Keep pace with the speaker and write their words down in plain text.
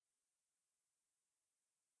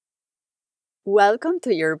Welcome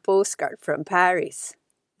to your postcard from Paris.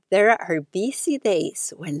 There are busy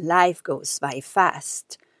days when life goes by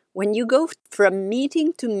fast, when you go from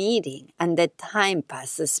meeting to meeting and the time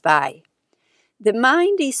passes by. The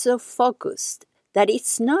mind is so focused that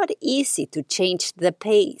it's not easy to change the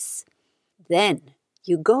pace. Then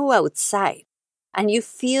you go outside and you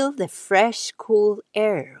feel the fresh, cool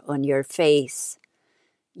air on your face.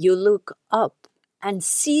 You look up and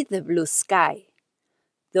see the blue sky.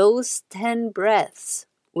 Those 10 breaths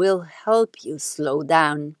will help you slow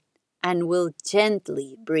down and will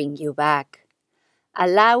gently bring you back,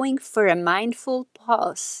 allowing for a mindful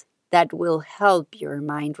pause that will help your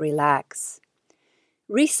mind relax.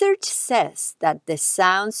 Research says that the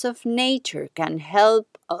sounds of nature can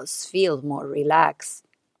help us feel more relaxed.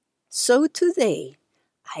 So today,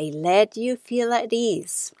 I let you feel at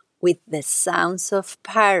ease with the sounds of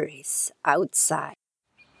Paris outside.